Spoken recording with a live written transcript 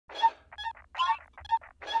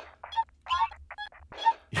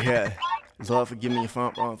Yeah, Lord forgive me if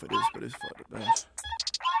I'm wrong for this, but it's for the best.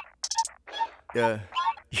 Yeah,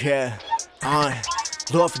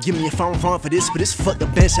 Lord forgive me if I'm wrong for this, but it's fuck the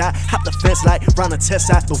bench. I hop the fence like round the test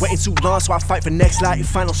side. Been waiting too long, so I fight for next light.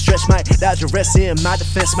 Final stretch might dodge arrest in my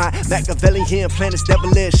defense. My Machiavellian plan is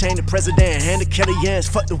devilish. Ain't the president, and the Kellyan's.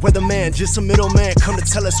 Fuck the weatherman, just a middleman. Come to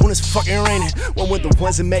tell us when it's fucking raining. One with the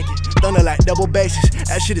ones that make it. Thunder like double basses.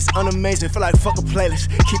 That shit is unamazing. Feel like fuck a playlist.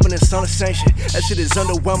 Keeping this on the sanction. That shit is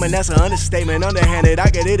underwhelming. That's an understatement. Underhanded, I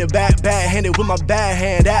get hit it bad-handed with my bad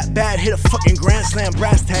hand. That bad hit a fucking grand slam.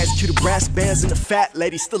 Brass tags, cue the brass bands and the fat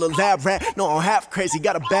lady. Still a lab rat. No, I'm half crazy.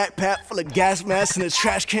 Got a backpack full of gas masks and a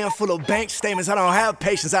trash can full of bank statements. I don't have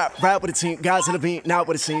patience. I ride with the team. Guys in the beat. Not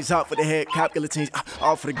with the scenes. Off with the head. Cop guillotines.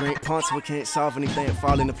 All for the green punch. We can't solve anything.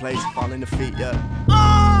 Fall into place. Fall in the feet. Yeah.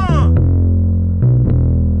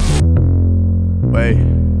 Wait.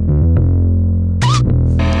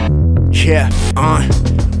 Yeah,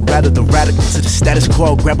 rather the radical to the status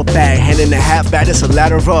quo. Grab a bag, hand in a half bag, that's a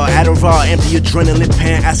lateral. Adderall, empty adrenaline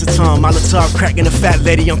pan, acetone, Molotov, cracking a fat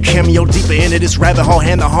lady on cameo. Deeper into this rabbit hole,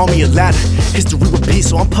 hand the homie a ladder. History repeats,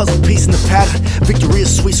 so I'm puzzle piecing the pattern. Victory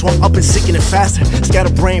is sweet, so I'm up and seeking it faster.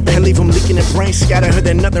 Scatter brain, pen leave them leaking in brain scatter. Heard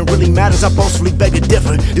that nothing really matters, I boastfully beg to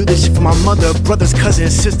differ. Do this shit for my mother, brothers,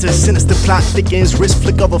 cousins, sisters. Sinister plot thickens, wrist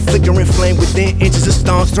flick of a flickering flame within inches of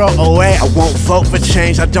stone's throw away. I won't vote for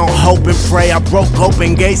change, I don't hope and pray. I broke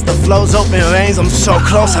open gates, the flow's open veins. I'm so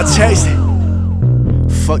close, I chase it.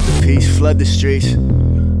 Fuck the peace, flood the streets.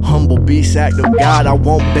 Humble beast, act of God, I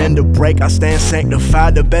won't bend or break. I stand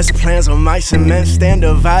sanctified, the best plans on my cement stand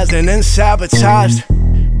devised and then sabotaged.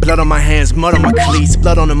 Blood on my hands, mud on my cleats,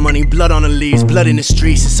 blood on the money, blood on the leaves, blood in the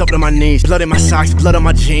streets, it's up to my knees, blood in my socks, blood on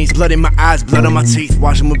my jeans, blood in my eyes, blood on my teeth,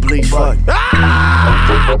 wash them with bleach, fuck. We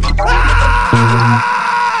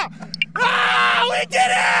did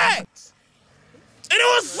it! And it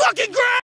was fucking great!